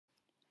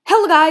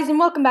Hello guys and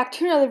welcome back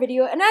to another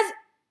video, and as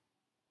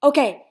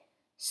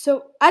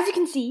you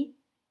can see,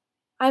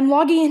 I'm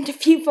logging into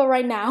FIFA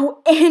right now,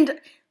 and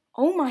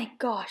oh my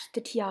gosh,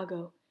 the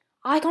Thiago.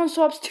 Icon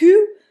swaps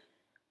too,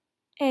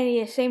 and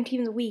yeah, same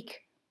team of the week.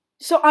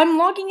 So I'm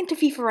logging into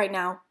FIFA right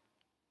now,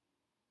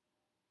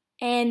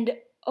 and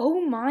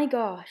oh my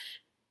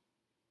gosh.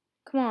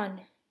 Come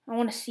on, I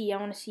want to see.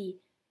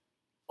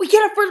 We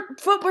get a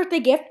foot birthday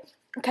gift.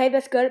 Okay,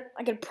 that's good.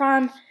 I get a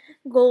Prime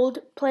Gold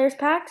Players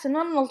Pack, so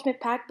not an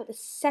Ultimate Pack, but the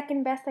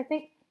second best, I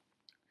think.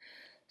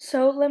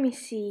 So, let me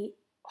see.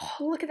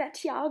 Oh, look at that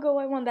Thiago.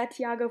 I want that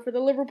Thiago for the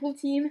Liverpool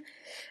team.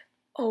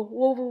 Oh,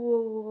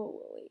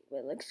 whoa.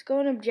 Wait, let's go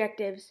in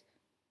objectives.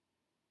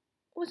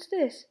 What's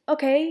this?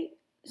 Okay,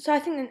 so I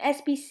think an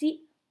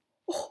SBC.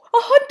 Oh,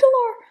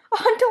 a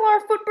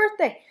Huntelaar foot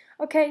birthday.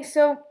 Okay,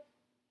 so,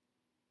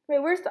 wait,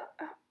 where's the...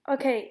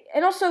 Okay,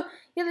 and also,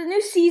 yeah, the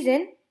new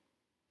season...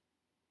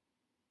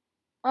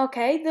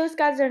 Okay, those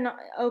guys are not...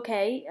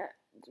 Okay,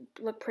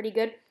 look pretty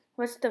good.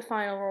 What's the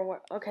final reward?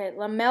 Okay,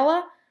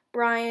 Lamela,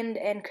 Bryant,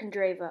 and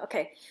Kandreva.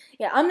 Okay,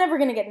 yeah, I'm never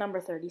going to get number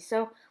 30.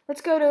 So,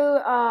 let's go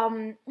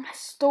to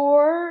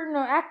store. No,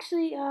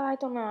 actually, I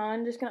don't know.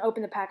 I'm just going to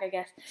open the pack, I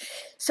guess.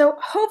 So,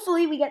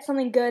 hopefully we get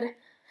something good.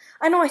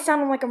 I know I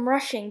sound like I'm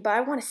rushing, but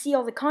I want to see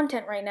all the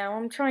content right now.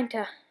 I'm trying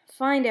to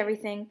find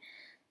everything.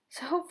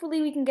 So,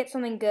 hopefully we can get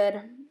something good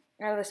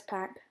out of this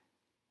pack.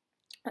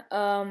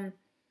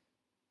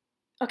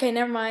 Okay,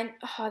 never mind.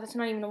 Oh, that's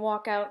not even a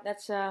walkout.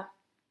 That's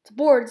it's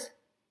boards.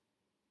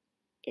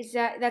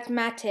 That's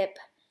Matip,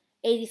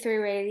 83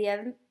 rated.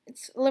 Yeah,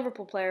 it's a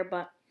Liverpool player,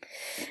 but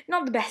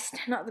not the best.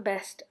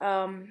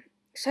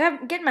 So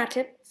get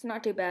Matip. It's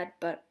not too bad,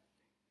 but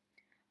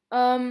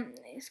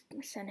let's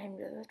send him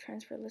to the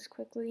transfer list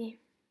quickly.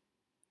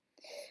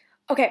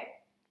 Okay,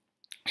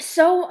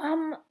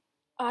 so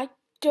I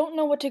don't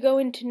know what to go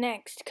into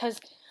next because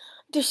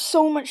there's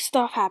so much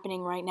stuff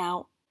happening right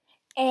now.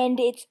 And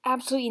it's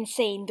absolutely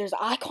insane. There's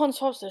icon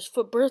swaps, there's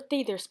foot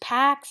birthday, there's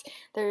packs,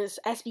 there's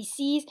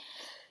SBCs.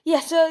 Yeah,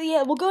 so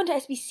yeah, we'll go into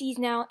SBCs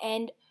now,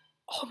 and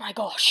oh my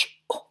gosh.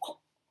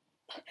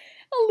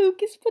 A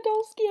Lucas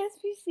Podolski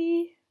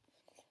SBC.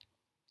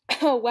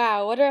 Oh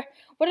wow, what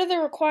are the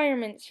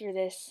requirements for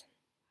this?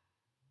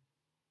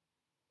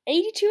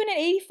 82 and an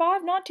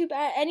 85, not too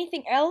bad.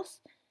 Anything else?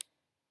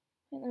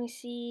 Let me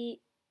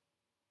see.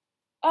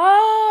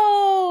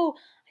 Oh!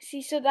 I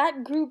see, so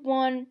that group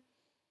one.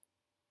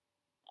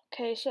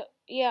 Okay, so,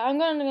 yeah, I'm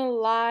going to go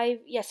live.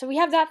 Yeah, so we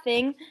have that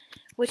thing,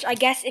 which I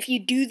guess if you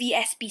do the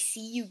SBC,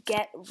 you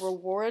get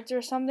rewards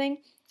or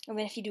something. And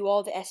then if you do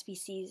all the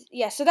SBCs,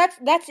 yeah, so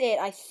that's it,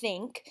 I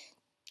think.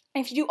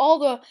 And if you do all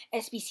the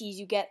SBCs,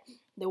 you get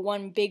the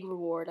one big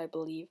reward, I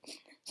believe.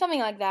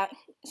 Something like that.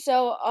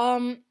 So,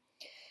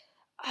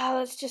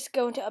 let's just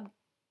go into,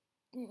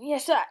 yeah,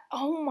 so,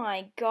 oh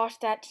my gosh,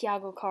 that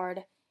Thiago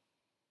card.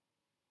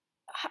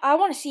 I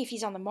want to see if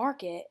he's on the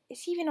market.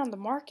 Is he even on the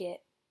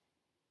market?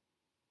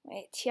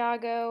 Wait,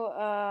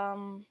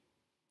 Thiago,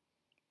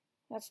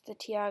 that's the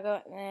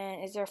Thiago.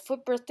 And is there a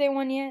foot birthday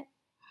one yet?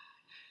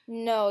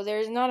 No,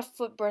 there's not a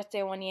foot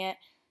birthday one yet.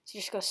 So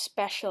just go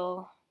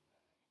special.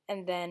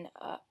 And then,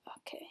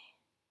 okay.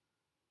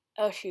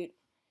 Oh, shoot.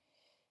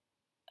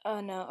 Oh,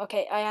 no.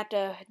 Okay, I have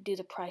to do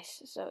the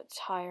price, so it's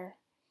higher.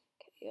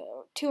 Okay,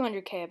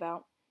 200k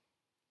about.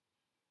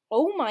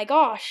 Oh my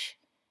gosh.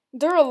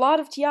 There are a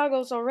lot of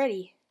Thiagos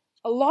already.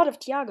 A lot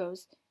of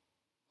Thiagos.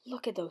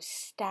 Look at those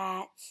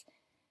stats.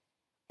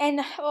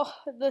 And, oh,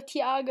 the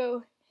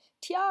Thiago.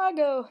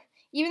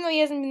 Even though he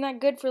hasn't been that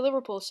good for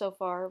Liverpool so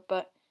far,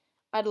 but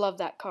I'd love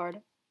that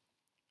card.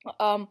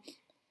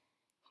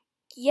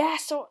 Yeah,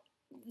 so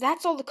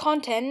that's all the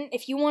content.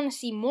 If you want to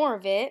see more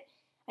of it,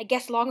 I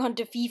guess log on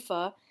to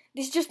FIFA.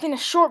 This has just been a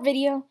short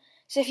video,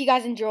 so if you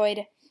guys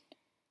enjoyed,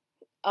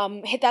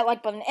 hit that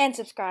like button and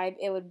subscribe.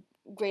 It would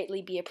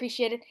greatly be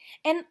appreciated.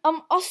 And,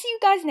 I'll see you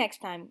guys next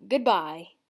time. Goodbye.